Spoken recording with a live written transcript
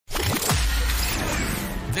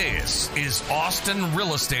This is Austin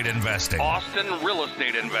Real Estate Investing. Austin Real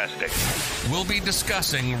Estate Investing. We'll be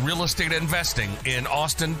discussing real estate investing in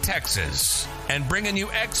Austin, Texas, and bringing you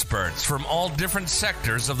experts from all different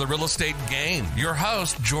sectors of the real estate game. Your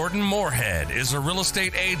host, Jordan Moorhead, is a real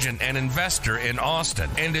estate agent and investor in Austin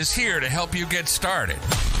and is here to help you get started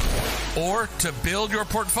or to build your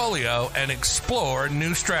portfolio and explore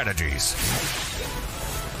new strategies.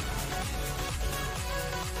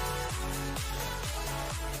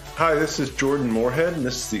 Hi, this is Jordan Moorhead, and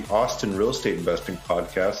this is the Austin Real Estate Investing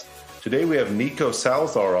Podcast. Today we have Nico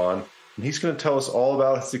Salazar on, and he's going to tell us all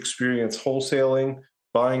about his experience wholesaling,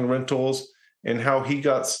 buying rentals, and how he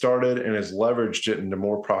got started and has leveraged it into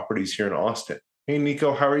more properties here in Austin. Hey,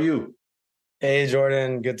 Nico, how are you? Hey,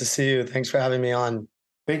 Jordan. Good to see you. Thanks for having me on.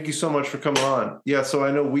 Thank you so much for coming on. Yeah, so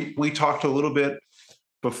I know we talked a little bit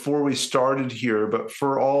before we started here, but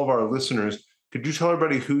for all of our listeners, could you tell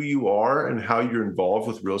everybody who you are and how you're involved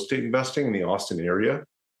with real estate investing in the Austin area?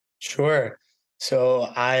 Sure. So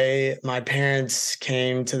my parents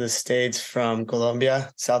came to the States from Colombia,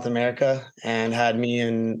 South America, and had me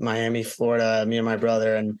in Miami, Florida, me and my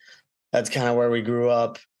brother. And that's kind of where we grew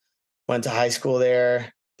up. Went to high school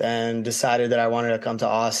there, then decided that I wanted to come to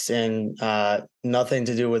Austin. Nothing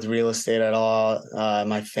to do with real estate at all.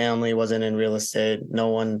 My family wasn't in real estate. No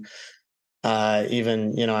one I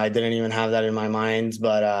didn't even have that in my mind,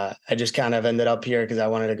 but I just kind of ended up here because I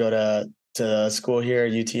wanted to go to school here,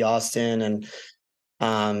 UT Austin.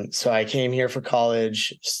 And so I came here for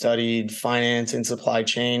college, studied finance and supply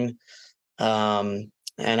chain. And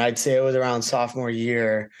I'd say it was around sophomore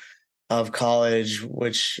year of college,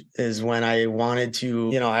 which is when I wanted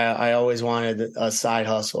to, I always wanted a side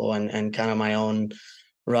hustle and kind of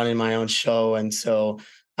running my own show. And so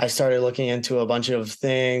I started looking into a bunch of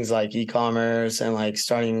things like e-commerce and like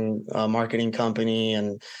starting a marketing company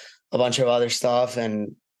and a bunch of other stuff.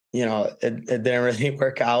 And, it didn't really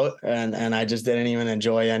work out and I just didn't even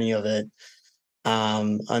enjoy any of it.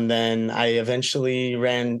 And then I eventually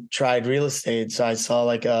tried real estate. So I saw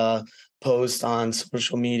like a post on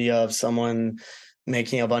social media of someone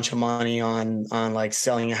making a bunch of money on like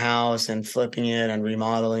selling a house and flipping it and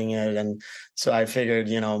remodeling it. And so I figured,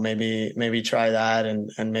 maybe try that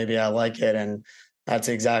and maybe I like it. And that's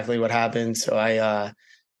exactly what happened. So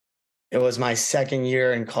it was my second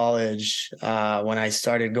year in college when I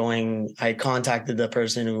started I contacted the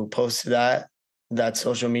person who posted that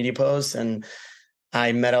social media post, and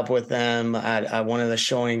I met up with them at one of the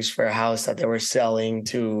showings for a house that they were selling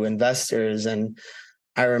to investors. And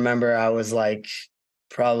I remember I was like,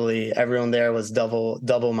 probably everyone there was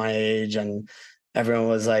double my age, and everyone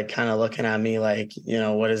was like kind of looking at me like,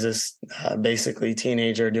 what is this basically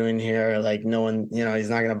teenager doing here? Like no one, he's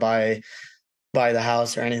not going to buy the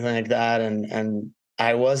house or anything like that. And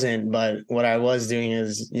I wasn't, but what I was doing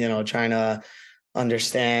is, trying to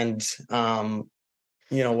understand,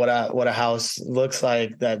 what a house looks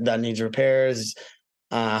like that needs repairs,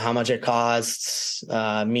 how much it costs,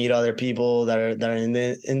 meet other people that are in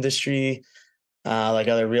the industry, like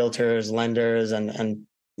other realtors, lenders, and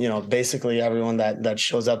basically everyone that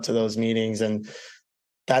shows up to those meetings. And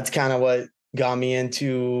that's kind of what got me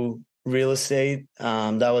into real estate.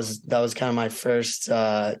 That was kind of my first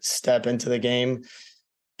step into the game.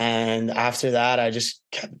 And after that, I just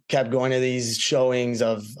kept going to these showings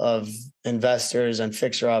of investors and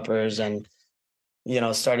fixer-uppers and,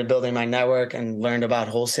 started building my network and learned about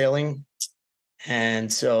wholesaling.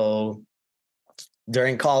 And so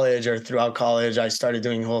during college or throughout college, I started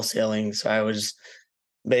doing wholesaling. So I was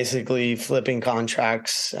basically flipping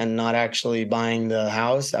contracts and not actually buying the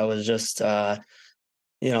house. I was just,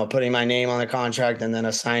 putting my name on the contract and then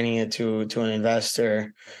assigning it to an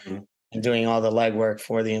investor and doing all the legwork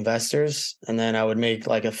for the investors. And then I would make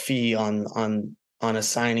like a fee on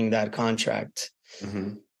assigning that contract.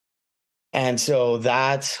 Mm-hmm. And so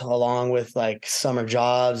that, along with like summer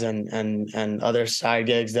jobs and other side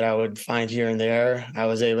gigs that I would find here and there, I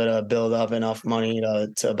was able to build up enough money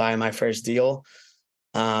to buy my first deal.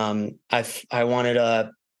 I wanted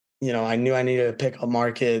to, I knew I needed to pick a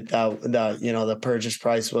market that the purchase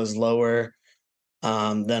price was lower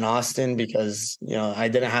than Austin because, I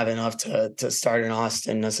didn't have enough to start in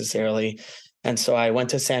Austin necessarily. And so I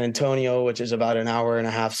went to San Antonio, which is about an hour and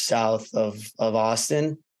a half south of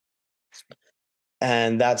Austin.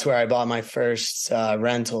 And that's where I bought my first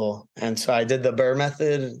rental. And so I did the Burr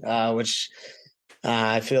method, which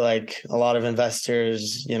I feel like a lot of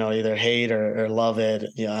investors, either hate or love it.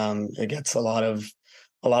 It gets a lot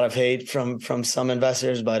of hate from some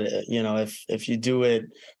investors, but if you do it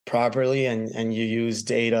properly and you use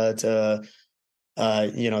data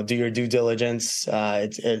do your due diligence.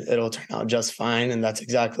 It'll turn out just fine. And that's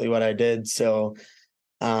exactly what I did. So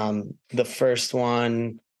the first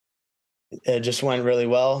one, it just went really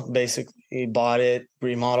well. Basically bought it,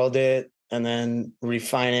 remodeled it, and then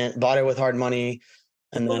bought it with hard money,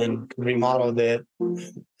 and then remodeled it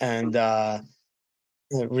and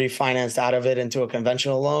refinanced out of it into a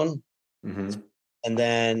conventional loan. Mm-hmm. And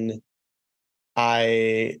then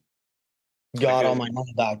I got all my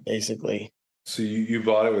money back, basically. So you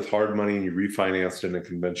bought it with hard money and you refinanced in a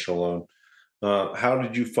conventional loan. How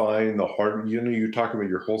did you find the hard? You were talking about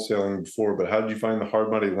your wholesaling before, but how did you find the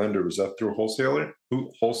hard money lender? Was that through a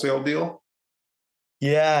wholesale deal?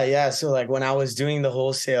 Yeah. So like when I was doing the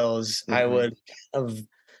wholesales, I would kind of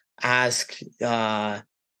ask,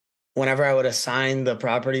 whenever I would assign the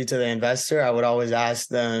property to the investor, I would always ask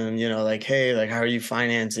them, like, hey, like, how are you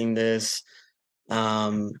financing this?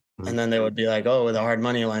 And then they would be like, oh, with a hard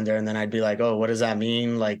money lender. And then I'd be like, oh, what does that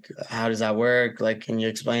mean? Like, how does that work? Like, can you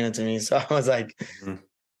explain it to me? So I was like,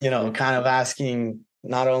 kind of asking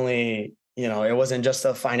not only, it wasn't just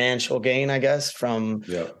a financial gain, I guess, from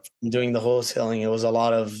doing the wholesaling. It was a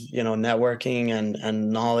lot of, networking and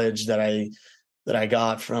knowledge that I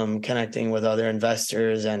got from connecting with other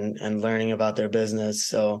investors and learning about their business.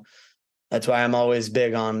 So that's why I'm always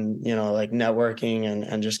big on, like networking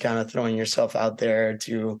and just kind of throwing yourself out there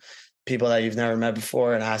to people that you've never met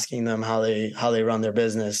before and asking them how they run their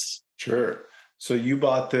business. Sure. So you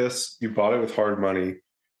bought it with hard money.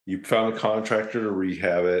 You found a contractor to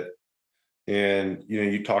rehab it. And,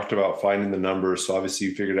 you talked about finding the numbers. So obviously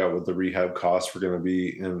you figured out what the rehab costs were going to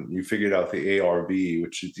be. And you figured out the ARV,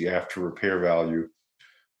 which is the after repair value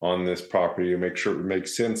on this property, to make sure it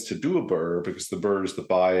makes sense to do a BRRRR, because the BRRRR is to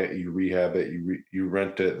buy it, you rehab it, you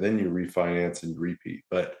rent it, then you refinance and repeat.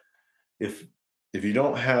 But if you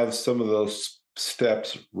don't have some of those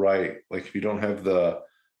steps right, like if you don't have the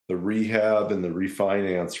rehab and the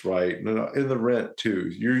refinance right, and the rent too,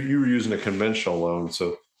 you're using a conventional loan,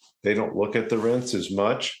 so they don't look at the rents as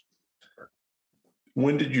much.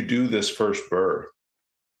 When did you do this first BRRRR?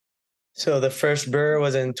 So the first BRRRR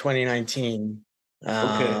was in 2019.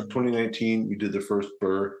 Okay, 2019, you did the first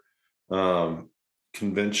BRRRR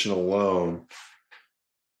conventional loan.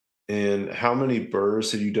 And how many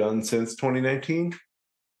BRRRRs have you done since 2019?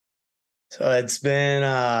 So it's been,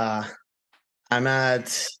 I'm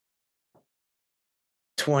at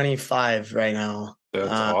 25 right now.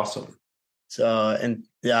 That's awesome. So, and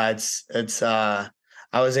yeah, it's I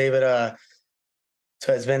was able to,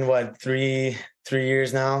 so it's been what, three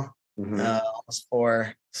years now, almost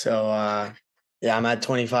 4. So, yeah, I'm at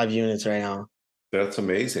 25 units right now. That's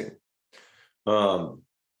amazing. So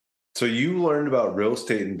you learned about real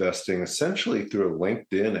estate investing essentially through a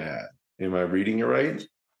LinkedIn ad. Am I reading it right?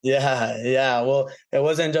 Yeah. Well, it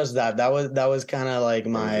wasn't just that. That was kind of like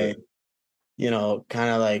my, kind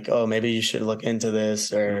of like, oh, maybe you should look into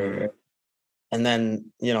this and then,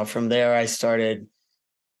 from there I started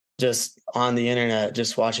just on the internet,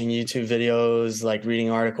 just watching YouTube videos, like reading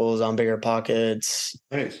articles on BiggerPockets.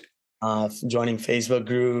 Nice. Joining Facebook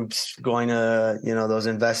groups, going to, those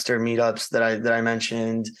investor meetups that I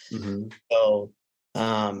mentioned. So,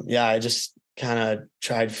 I just kind of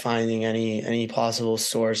tried finding any possible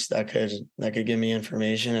source that could give me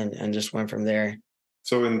information and just went from there.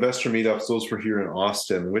 So investor meetups, those were here in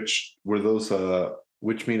Austin. Which were those?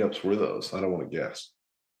 Which meetups were those? I don't want to guess.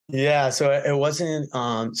 Yeah. So it wasn't,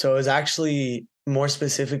 so it was actually more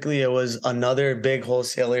specifically, it was another big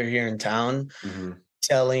wholesaler here in town.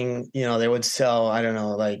 Selling, they would sell, I don't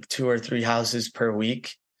know, like 2 or 3 houses per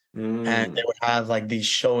week. And they would have like these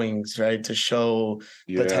showings, right, to show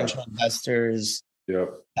potential investors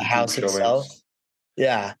the house itself.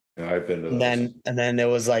 Yeah, I've been to those. And then there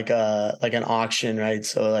was like an auction, right?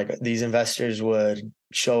 So like these investors would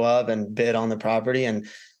show up and bid on the property, and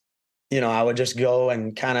I would just go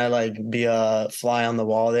and kind of like be a fly on the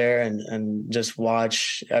wall there and just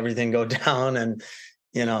watch everything go down. And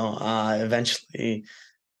eventually,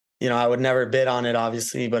 I would never bid on it,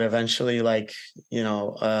 obviously, but eventually, like,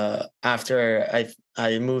 after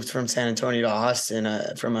I moved from San Antonio to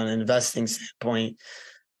Austin, from an investing standpoint,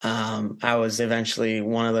 I was eventually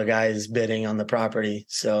one of the guys bidding on the property.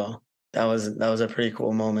 So that was a pretty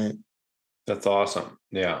cool moment. That's awesome.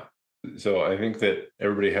 Yeah. So I think that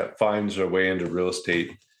everybody finds their way into real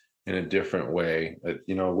estate in a different way. With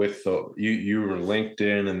you were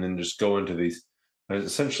LinkedIn, and then just go into these.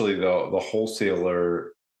 Essentially, the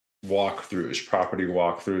wholesaler walkthroughs, property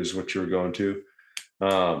walkthroughs, what you were going to.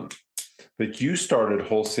 But you started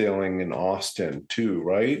wholesaling in Austin too,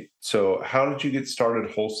 right? So how did you get started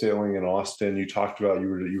wholesaling in Austin? You talked about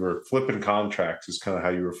you were flipping contracts, is kind of how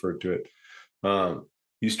you referred to it.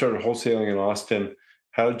 You started wholesaling in Austin.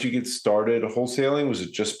 How did you get started wholesaling? Was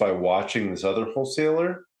it just by watching this other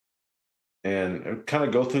wholesaler? And kind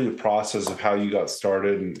of go through the process of how you got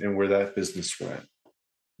started and where that business went.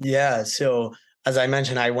 Yeah. So as I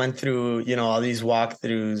mentioned, I went through, all these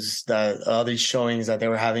walkthroughs, all these showings that they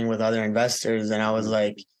were having with other investors. And I was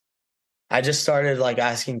like, I just started like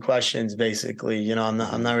asking questions basically. I'm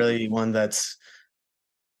not really one that's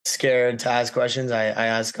scared to ask questions. I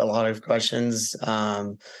ask a lot of questions.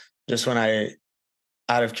 Just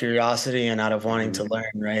out of curiosity and out of wanting to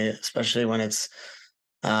learn, right? Especially when it's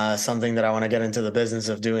something that I want to get into the business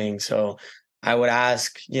of doing. So I would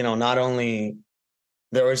ask, not only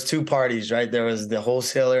there was two parties, right? There was the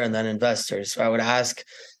wholesaler and then investors. So I would ask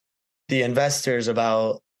the investors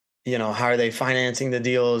about, how are they financing the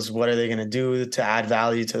deals? What are they going to do to add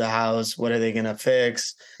value to the house? What are they going to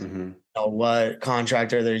fix? What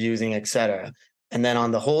contractor they're using, et cetera. And then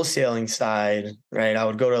on the wholesaling side, right, I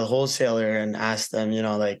would go to the wholesaler and ask them,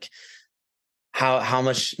 like how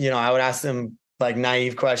much, I would ask them like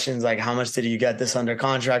naive questions, like how much did you get this under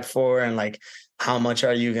contract for? And like, how much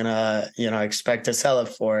are you gonna, expect to sell it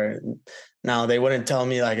for? Now they wouldn't tell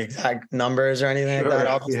me like exact numbers or anything like that,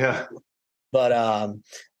 obviously. Yeah. But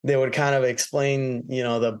they would kind of explain,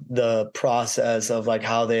 the process of like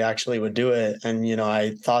how they actually would do it. And,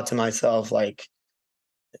 I thought to myself, like,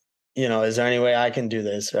 is there any way I can do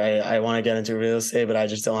this? Right. I want to get into real estate, but I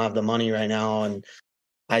just don't have the money right now. And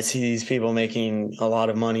I see these people making a lot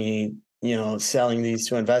of money, selling these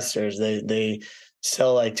to investors. They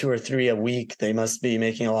sell like 2 or 3 a week. They must be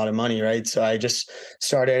making a lot of money, right? So I just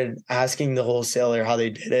started asking the wholesaler how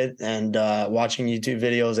they did it and watching YouTube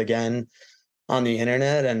videos again on the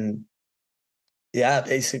internet. And yeah,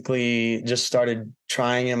 basically just started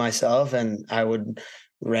trying it myself. And I would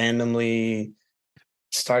randomly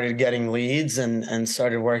started getting leads and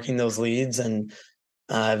started working those leads and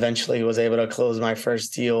eventually was able to close my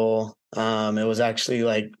first deal. It was actually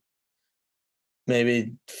like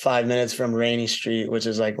maybe 5 minutes from Rainy Street, which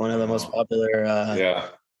is like one of the most popular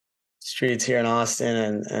streets here in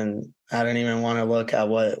Austin. And I don't even want to look at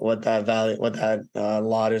what that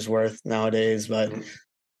lot is worth nowadays. But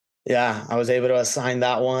yeah, I was able to assign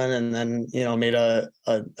that one and then, made a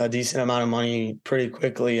decent amount of money pretty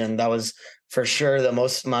quickly. And that was for sure the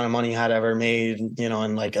most amount of money I had ever made,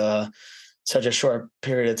 in like such a short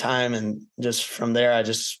period of time. And just from there, I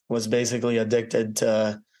just was basically addicted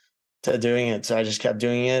to doing it. So I just kept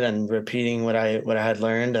doing it and repeating what I had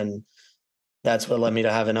learned. And that's what led me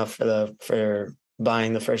to have enough for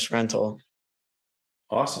buying the first rental.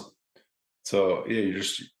 Awesome. So yeah,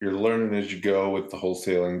 you're learning as you go with the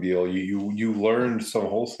wholesaling deal. You learned some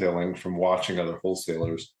wholesaling from watching other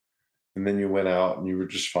wholesalers, and then you went out and you were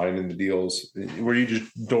just finding the deals. Were you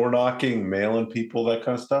just door knocking, mailing people, that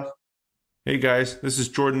kind of stuff? Hey guys, this is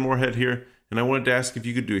Jordan Moorhead here, and I wanted to ask if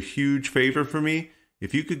you could do a huge favor for me.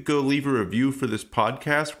 If you could go leave a review for this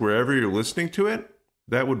podcast wherever you're listening to it,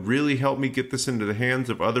 that would really help me get this into the hands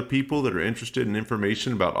of other people that are interested in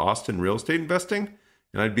information about Austin real estate investing,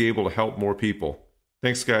 and I'd be able to help more people.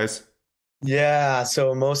 Thanks, guys. Yeah,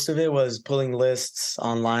 so most of it was pulling lists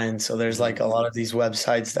online. So there's like a lot of these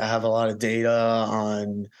websites that have a lot of data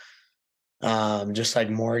on just like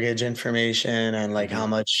mortgage information and like how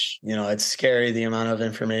much, it's scary the amount of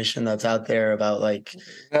information that's out there about like,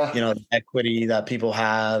 the equity that people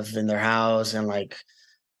have in their house and like,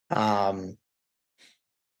 and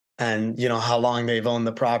how long they've owned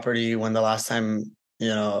the property, when the last time,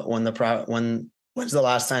 when's the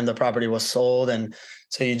last time the property was sold. And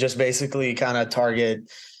so you just basically kind of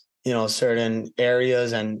target, certain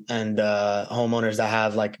areas and homeowners that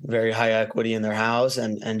have like very high equity in their house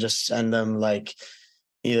and just send them like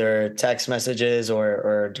either text messages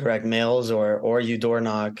or direct mails or you door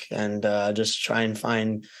knock and just try and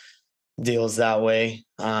find deals that way.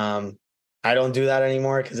 I don't do that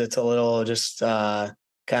anymore because it's a little just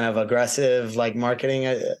kind of aggressive, like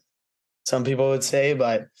marketing, some people would say,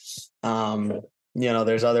 but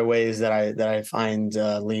there's other ways that I find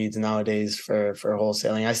leads nowadays for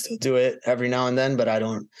wholesaling. I still do it every now and then, but I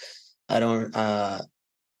don't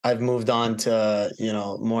I've moved on to,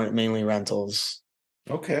 more mainly rentals.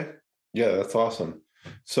 Okay. Yeah, that's awesome.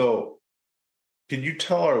 So can you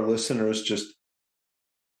tell our listeners just,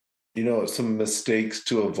 some mistakes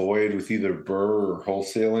to avoid with either BRRRR or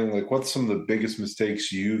wholesaling? Like what's some of the biggest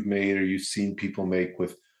mistakes you've made or you've seen people make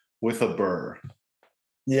with a BRRRR?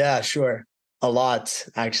 Yeah, sure. A lot,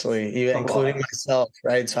 actually, even including myself,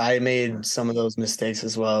 right? So I made some of those mistakes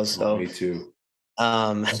as well. So me too.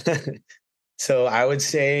 So I would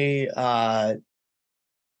say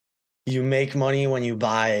you make money when you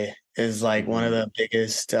buy is like one of the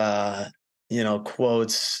biggest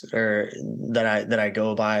quotes or that I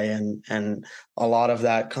go by. And a lot of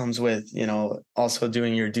that comes with, also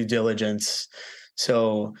doing your due diligence.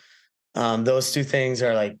 So those two things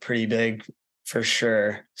are like pretty big for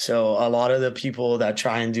sure. So a lot of the people that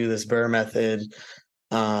try and do this BRRRR method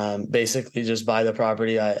basically just buy the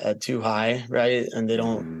property at too high, right? And they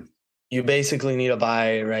don't, you basically need to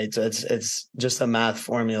buy, right? So it's just a math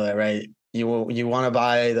formula, right? You want to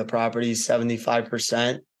buy the property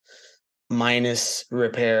 75% minus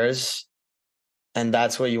repairs, and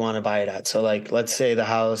that's what you want to buy it at. So like, let's say the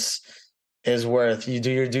house is worth, you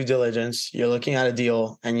do your due diligence, you're looking at a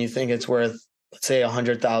deal and you think it's worth, let's say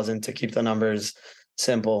 100,000 to keep the numbers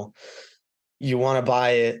simple. You want to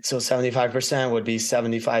buy it. So 75% would be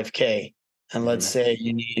 75K. And let's say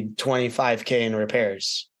you need 25K in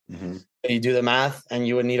repairs. You do the math and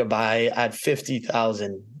you would need to buy at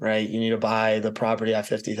 50,000, right? You need to buy the property at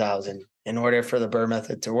 50,000 in order for the BRRRR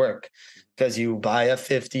method to work, because you buy at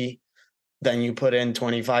 50, then you put in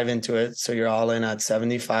 25 into it. So you're all in at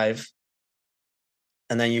 75.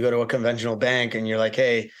 And then you go to a conventional bank and you're like,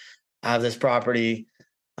 hey, I have this property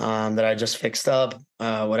that I just fixed up,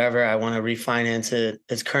 whatever. I want to refinance it.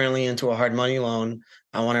 It's currently into a hard money loan.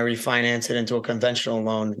 I want to refinance it into a conventional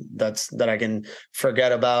loan that I can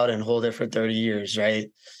forget about and hold it for 30 years,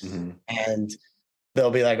 right? And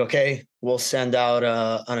they'll be like, okay, we'll send out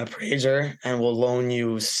an appraiser and we'll loan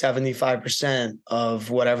you 75% of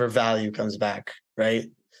whatever value comes back, right?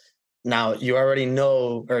 Now you already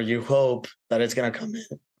know, or you hope that it's going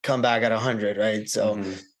to come back at 100, right? So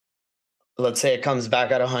let's say it comes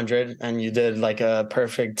back at 100 and you did like a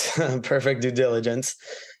perfect due diligence.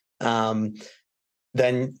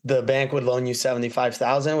 Then the bank would loan you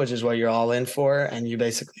 75,000, which is what you're all in for. And you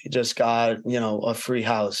basically just got, a free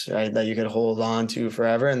house, right? That you could hold on to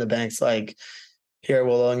forever. And the bank's like, here,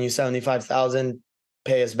 we'll loan you 75,000,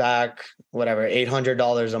 pay us back, whatever,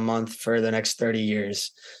 $800 a month for the next 30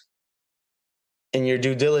 years. In your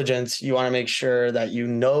due diligence, you want to make sure that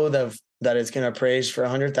that it's going to appraise for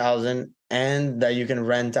 100,000 and that you can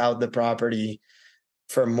rent out the property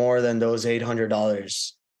for more than those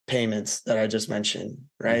 $800 payments that I just mentioned,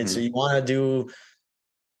 right? So you want to do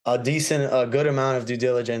a good amount of due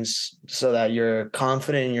diligence so that you're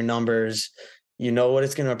confident in your numbers, you know what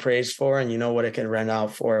it's going to appraise for, and you know what it can rent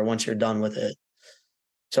out for once you're done with it.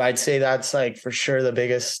 So I'd say that's like for sure the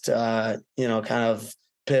biggest, kind of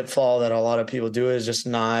pitfall that a lot of people do is just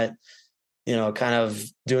not doing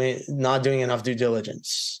enough due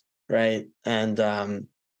diligence, right? And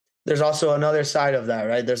there's also another side of that,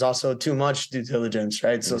 right? There's also too much due diligence,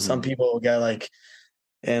 right? So some people get like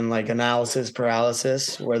in like analysis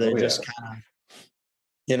paralysis, where they just kind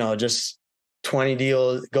of, just 20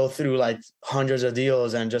 deals, go through like hundreds of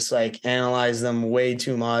deals and just like analyze them way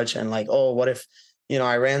too much. And like, oh, what if,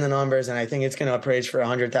 I ran the numbers and I think it's going to appraise for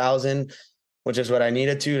 100,000, which is what I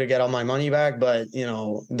needed to get all my money back. But,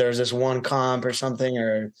 there's this one comp or something,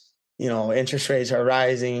 or, interest rates are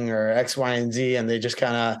rising or X, Y, and Z, and they just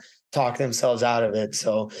kind of talk themselves out of it.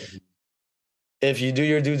 So if you do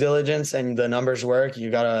your due diligence and the numbers work, you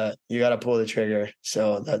gotta pull the trigger.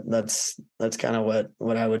 So that's kind of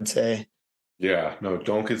what I would say. Yeah, no,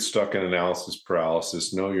 don't get stuck in analysis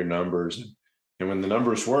paralysis. Know your numbers. And when the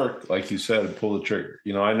numbers work, like you said, pull the trigger.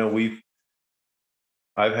 I know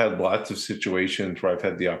I've had lots of situations where I've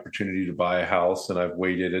had the opportunity to buy a house and I've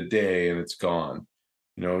waited a day and it's gone.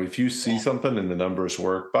 If you see something and the numbers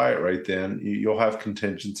work, buy it right then. You'll have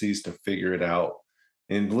contingencies to figure it out,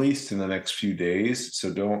 at least in the next few days.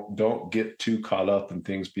 So don't get too caught up in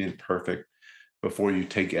things being perfect before you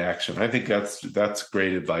take action. I think that's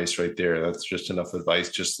great advice right there. That's just enough advice.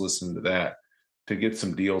 Just listen to that to get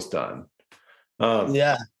some deals done.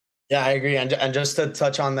 Yeah, I agree. And just to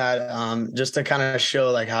touch on that, just to kind of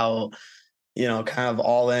show like how, kind of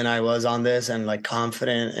all in I was on this and like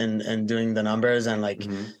confident in doing the numbers, and like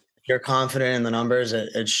if you're confident in the numbers,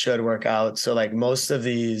 it should work out. So like most of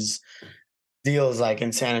these deals, like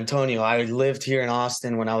in San Antonio, I lived here in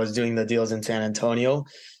Austin when I was doing the deals in San Antonio,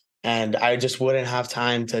 and I just wouldn't have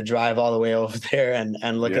time to drive all the way over there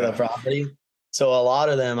and look at the property. So a lot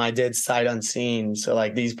of them I did sight unseen. So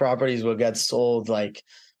like these properties will get sold like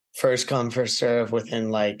first come, first serve within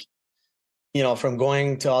like, from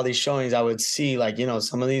going to all these showings, I would see like,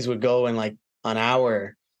 some of these would go in like an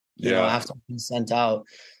hour, after being sent out.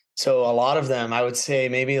 So a lot of them, I would say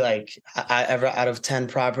maybe like out of 10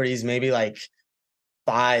 properties, maybe like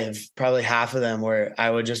 5, probably half of them where I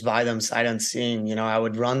would just buy them sight unseen. I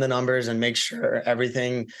would run the numbers and make sure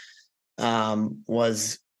everything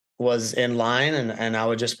was in line, and I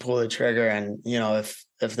would just pull the trigger. And, if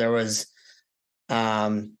there was,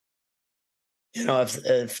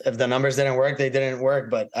 if the numbers didn't work, they didn't work.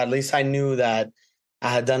 But at least I knew that I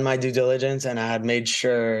had done my due diligence and I had made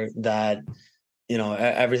sure that,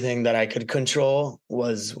 everything that I could control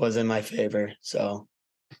was in my favor. So.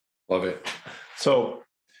 Love it. So,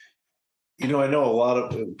 I know a lot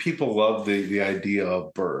of people love the idea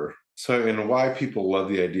of BRRRR. So, and why people love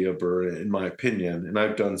the idea of BRRRR, in my opinion, and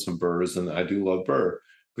I've done some BRRRRs and I do love BRRRR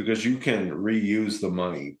because you can reuse the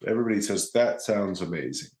money. Everybody says that sounds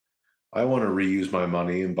amazing. I want to reuse my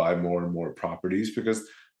money and buy more and more properties because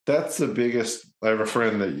that's the biggest. I have a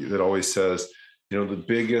friend that always says, the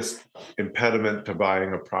biggest impediment to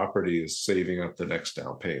buying a property is saving up the next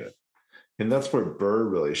down payment. And that's where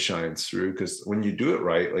BRRRR really shines through, because when you do it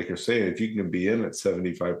right, like you're saying, if you can be in at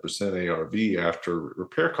 75% ARV after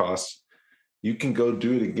repair costs, you can go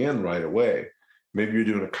do it again right away. Maybe you're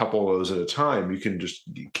doing a couple of those at a time. You can just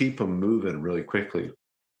keep them moving really quickly.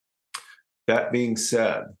 That being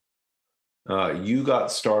said, you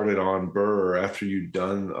got started on BRRRR after you'd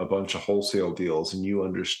done a bunch of wholesale deals and you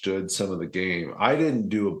understood some of the game. I didn't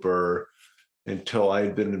do a BRRRR until I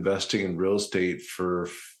had been investing in real estate for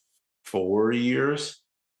 4 years.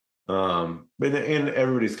 And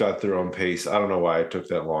everybody's got their own pace. I don't know why it took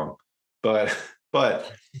that long, but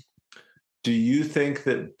do you think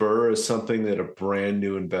that BRRRR is something that a brand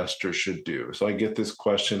new investor should do? So I get this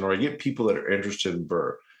question, or I get people that are interested in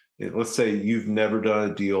BRRRR. Let's say you've never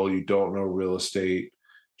done a deal, you don't know real estate.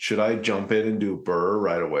 Should I jump in and do BRRRR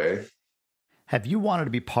right away? Have you wanted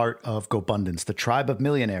to be part of GoBundance, the tribe of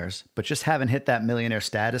millionaires, but just haven't hit that millionaire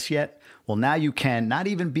status yet? Well, now you can, not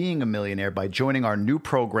even being a millionaire, by joining our new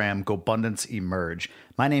program, GoBundance Emerge.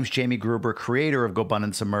 My name's Jamie Gruber, creator of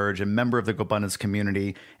GoBundance Emerge and member of the GoBundance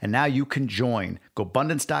community. And now you can join.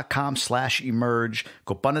 GoBundance.com/emerge,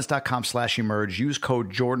 GoBundance.com/emerge. Use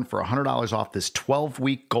code Jordan for $100 off this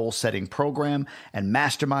 12-week goal-setting program and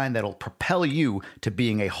mastermind that'll propel you to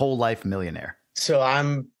being a whole life millionaire. So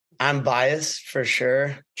I'm biased for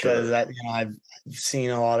sure because I've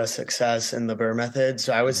seen a lot of success in the BRRRR method.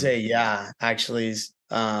 So I would say, yeah, actually,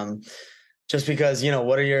 just because,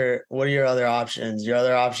 what are your other options? Your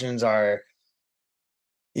other options are,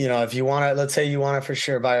 if you want to, let's say you want to for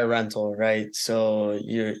sure buy a rental, right? So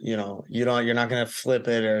you're not going to flip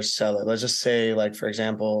it or sell it. Let's just say, like, for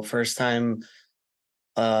example, first time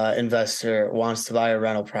investor wants to buy a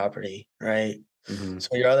rental property, right? Mm-hmm.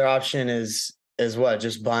 So your other option is what?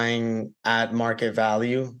 Just buying at market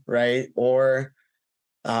value, right? Or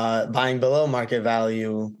buying below market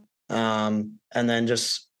value, and then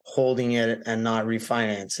just holding it and not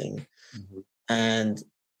refinancing. Mm-hmm. And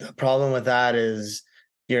the problem with that is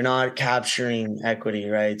you're not capturing equity,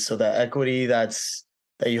 right? So the equity that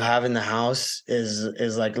you have in the house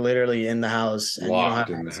is like literally in the house and locked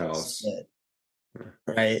in the house.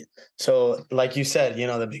 Right. So like you said,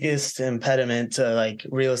 the biggest impediment to like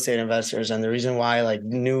real estate investors and the reason why like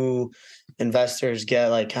new investors get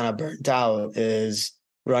like kind of burnt out is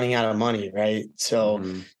running out of money. Right. So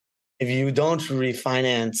if you don't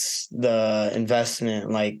refinance the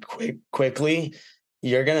investment like quickly,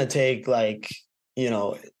 you're going to take like,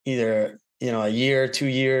 either, a year, 2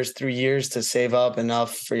 years, 3 years to save up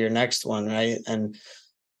enough for your next one. Right. And,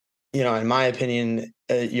 in my opinion,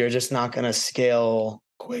 you're just not going to scale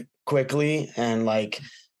quickly. And like,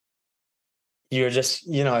 you're just,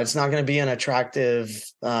 it's not going to be an attractive,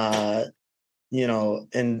 game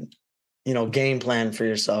plan for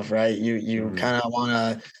yourself. Right. You kind of want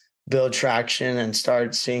to build traction and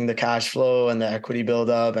start seeing the cash flow and the equity build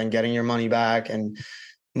up and getting your money back and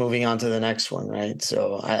moving on to the next one. Right.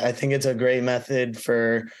 So I think it's a great method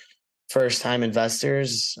for first time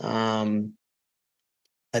investors.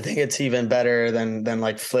 I think it's even better than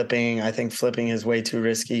like flipping. I think flipping is way too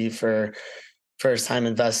risky for first time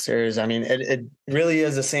investors. I mean, it really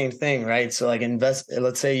is the same thing, right? So like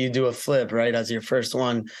let's say you do a flip, right? As your first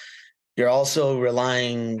one, you're also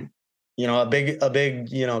relying, a big,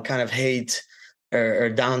 kind of hate or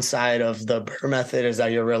downside of the BRRRR method is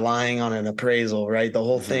that you're relying on an appraisal, right? The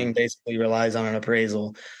whole thing basically relies on an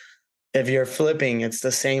appraisal. If you're flipping, it's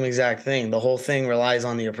the same exact thing. The whole thing relies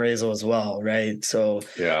on the appraisal as well, right? So,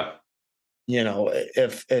 yeah,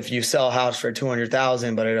 if you sell a house for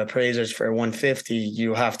 $200,000, but it appraises for $150,000,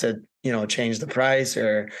 you have to, change the price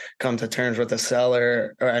or come to terms with the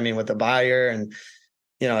seller, with the buyer, and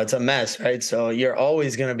it's a mess, right? So you're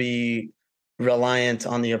always going to be reliant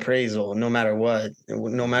on the appraisal, no matter what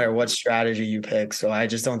strategy you pick. So I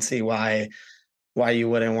just don't see why you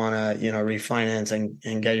wouldn't want to, refinance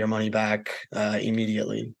and get your money back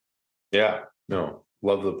immediately. Yeah, no,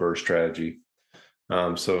 love the BRRRR strategy.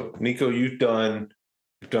 So Nico, you've done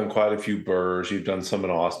You've done quite a few burrs. You've done some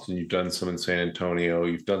in Austin. You've done some in San Antonio.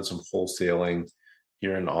 You've done some wholesaling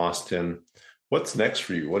here in Austin. What's next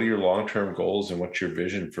for you? What are your long-term goals and what's your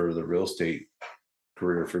vision for the real estate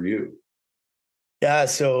career for you? Yeah.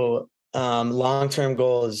 So long-term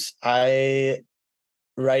goals.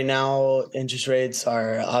 Right now, interest rates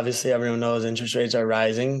are obviously everyone knows interest rates are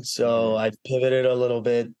rising. So I've pivoted a little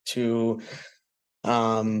bit to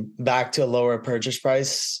back to lower purchase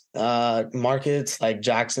price markets like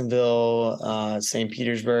Jacksonville, St.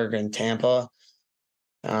 Petersburg, and Tampa.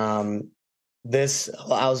 This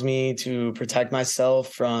allows me to protect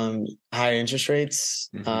myself from higher interest rates.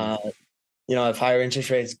 If higher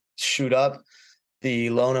interest rates shoot up,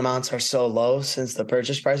 the loan amounts are so low since the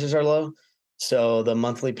purchase prices are low. So the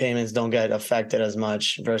monthly payments don't get affected as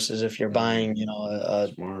much versus if you're buying,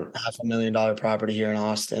 a $500,000 property here in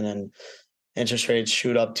Austin and interest rates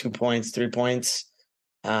shoot up 2 points, 3 points,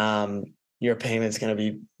 your payment's gonna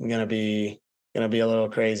be a little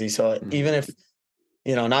crazy. So even if,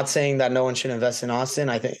 not saying that no one should invest in Austin,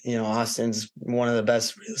 I think, Austin's one of the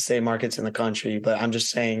best real estate markets in the country, but I'm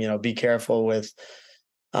just saying, be careful with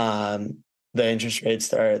the interest rates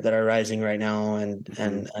that are rising right now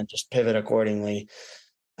and just pivot accordingly.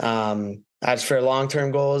 As for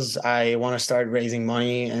long-term goals, I want to start raising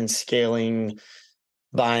money and scaling,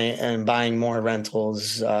 buying more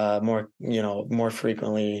rentals, more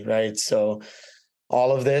frequently. Right. So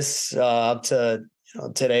all of this up to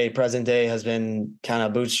today, present day, has been kind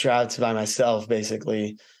of bootstrapped by myself,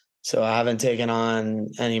 basically. So I haven't taken on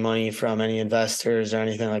any money from any investors or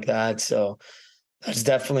anything like that. So that's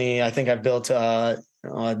definitely, I think I've built a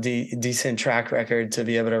decent track record to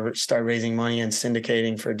be able to start raising money and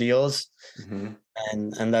syndicating for deals.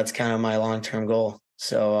 And that's kind of my long-term goal.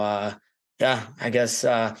 So, I guess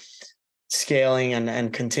scaling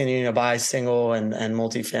and continuing to buy single and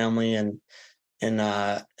multifamily and in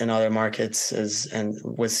other markets with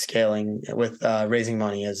raising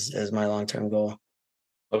money is my long-term goal.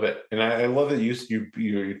 Love it. And I love that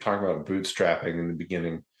you're talking about bootstrapping in the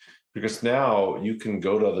beginning, because now you can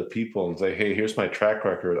go to other people and say, hey, here's my track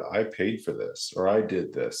record. I paid for this, or I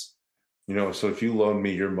did this. So if you loan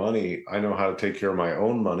me your money, I know how to take care of my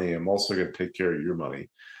own money. I'm also going to take care of your money.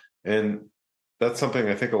 And that's something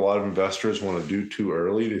I think a lot of investors want to do too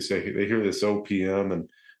early. They say, they hear this OPM and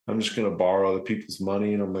I'm just going to borrow other people's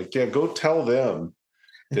money. And I'm like, yeah, go tell them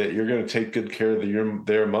that you're going to take good care of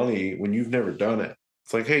their money when you've never done it.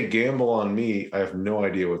 It's like, hey, gamble on me. I have no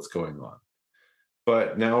idea what's going on.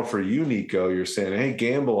 But now for you, Nico, you're saying, hey,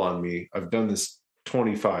 gamble on me. I've done this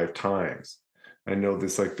 25 times. I know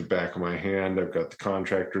this like the back of my hand. I've got the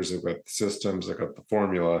contractors. I've got the systems. I've got the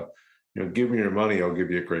formula. Give me your money. I'll give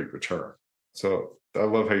you a great return. So I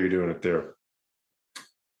love how you're doing it there.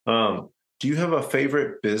 Do you have a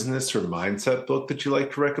favorite business or mindset book that you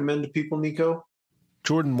like to recommend to people, Nico?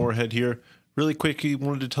 Jordan Moorhead here. Really quickly,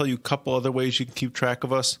 wanted to tell you a couple other ways you can keep track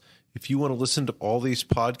of us. If you want to listen to all these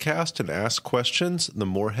podcasts and ask questions, the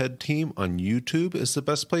Moorhead team on YouTube is the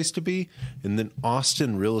best place to be. And then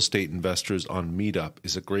Austin Real Estate Investors on Meetup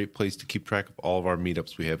is a great place to keep track of all of our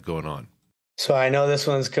meetups we have going on. So I know this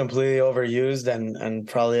one's completely overused and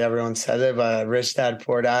probably everyone says it, but Rich Dad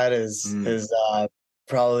Poor Dad is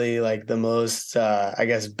probably like the most,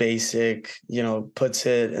 basic, puts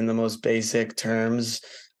it in the most basic terms,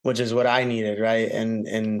 which is what I needed. Right. And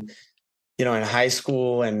in high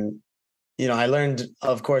school and, I learned,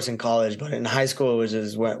 of course, in college, but in high school, which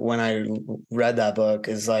is when I read that book,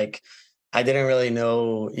 is like, I didn't really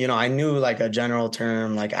know, I knew like a general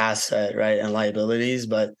term, like asset, right, and liabilities,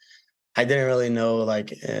 but I didn't really know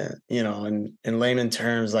like, in layman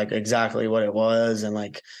terms, like exactly what it was and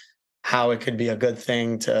like how it could be a good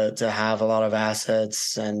thing to have a lot of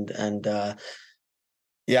assets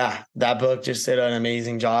that book just did an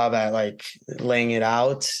amazing job at like laying it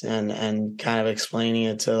out and kind of explaining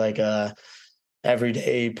it to like a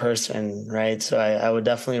everyday person. Right. So I would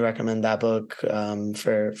definitely recommend that book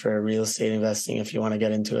for real estate investing if you want to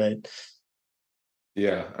get into it.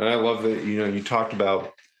 Yeah. And I love that, you talked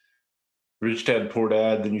about Rich Dad, Poor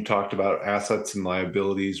Dad, then you talked about assets and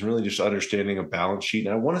liabilities, and really just understanding a balance sheet.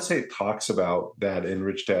 And I want to say it talks about that in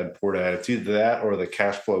Rich Dad, Poor Dad. It's either that or the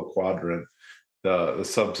cash flow quadrant, the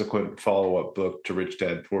subsequent follow-up book to Rich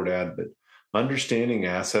Dad, Poor Dad. But understanding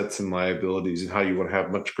assets and liabilities and how you want to have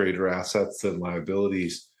much greater assets than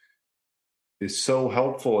liabilities is so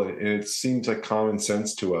helpful. And it seems like common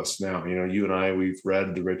sense to us now. You and I, we've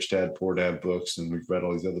read the Rich Dad, Poor Dad books, and we've read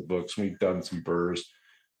all these other books. We've done some burrs,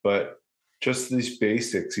 but just these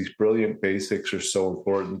basics, these brilliant basics are so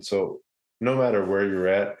important. So no matter where you're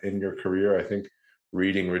at in your career, I think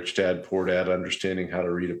reading Rich Dad, Poor Dad, understanding how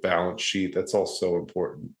to read a balance sheet. That's all so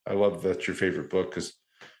important. I love that's your favorite book because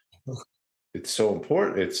it's so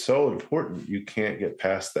important. It's so important. You can't get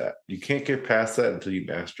past that. You can't get past that until you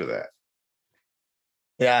master that.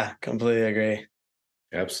 Yeah, completely agree.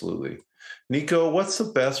 Absolutely. Nico, what's the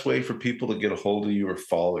best way for people to get a hold of you or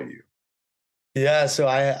follow you? Yeah, so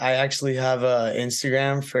I actually have a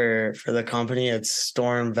Instagram for the company. It's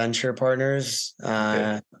Storm Venture Partners.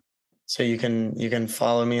 Okay. So you can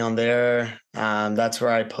follow me on there. That's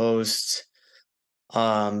where I post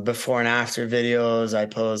before and after videos. I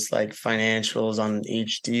post like financials on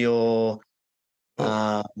each deal.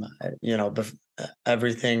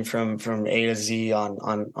 Everything from A to Z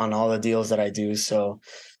on all the deals that I do. So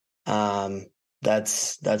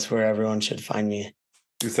that's where everyone should find me.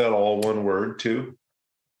 Is that all one word too?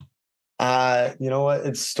 You know what?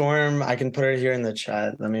 It's Storm. I can put it here in the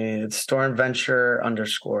chat. It's Storm Venture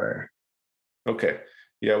 _. Okay.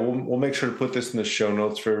 Yeah, we'll make sure to put this in the show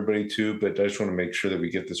notes for everybody too, but I just want to make sure that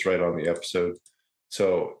we get this right on the episode.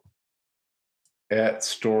 So at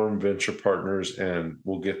Storm Venture Partners, and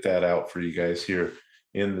we'll get that out for you guys here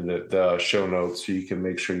in the show notes so you can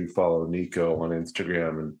make sure you follow Nico on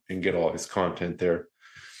Instagram and get all his content there.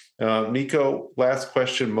 Nico, last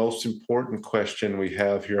question, most important question we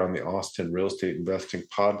have here on the Austin Real Estate Investing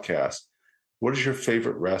Podcast. What is your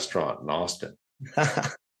favorite restaurant in Austin?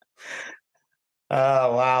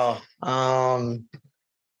 Oh, wow.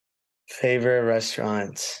 Favorite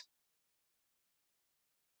restaurants.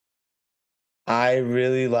 I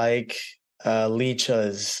really like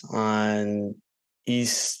Licha's on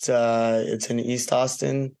East. It's in East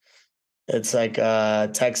Austin. It's like a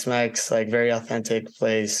Tex-Mex, like very authentic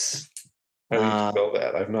place. How do you spell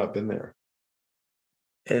that? I've not been there.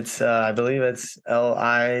 It's I believe it's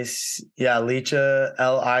Licha,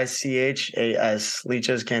 Lichas,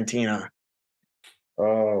 Licha's Cantina.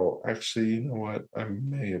 Oh, actually, you know what? I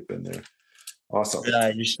may have been there. Awesome.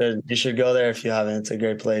 Yeah, you should go there if you haven't. It's a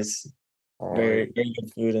great place. Very good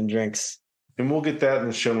food and drinks. And we'll get that in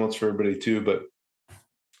the show notes for everybody too. But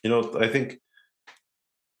I think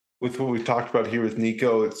with what we talked about here with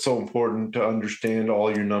Nico, it's so important to understand all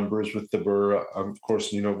your numbers with the BRRRR. Of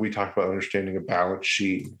course, we talked about understanding a balance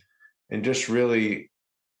sheet and just really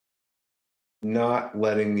not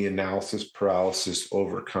letting the analysis paralysis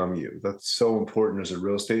overcome you. That's so important as a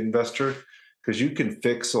real estate investor because you can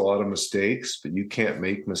fix a lot of mistakes, but you can't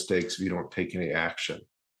make mistakes if you don't take any action.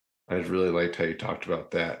 I just really liked how you talked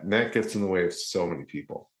about that. And that gets in the way of so many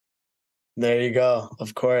people. There you go.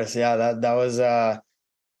 Of course. Yeah, that was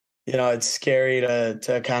it's scary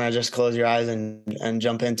to kind of just close your eyes and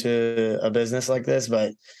jump into a business like this.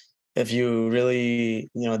 But if you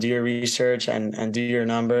really, do your research and do your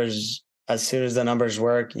numbers, as soon as the numbers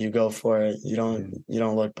work, you go for it. You don't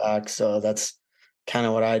look back. So that's kind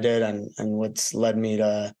of what I did and what's led me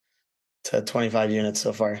to 25 units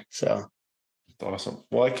so far. So awesome.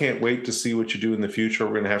 Well, I can't wait to see what you do in the future.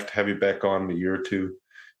 We're going to have you back on in a year or two,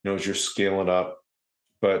 as you're scaling up.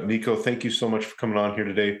 But Nico, thank you so much for coming on here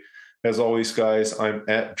today. As always, guys, I'm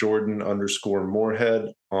at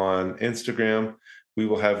Jordan_Moorhead on Instagram. We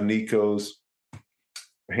will have Nico's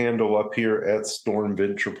handle up here at Storm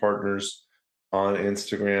Venture Partners on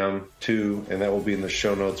Instagram too, and that will be in the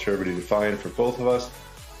show notes for everybody to find for both of us.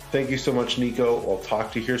 Thank you so much, Nico. I'll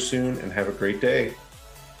talk to you here soon and have a great day.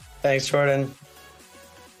 Thanks, Jordan.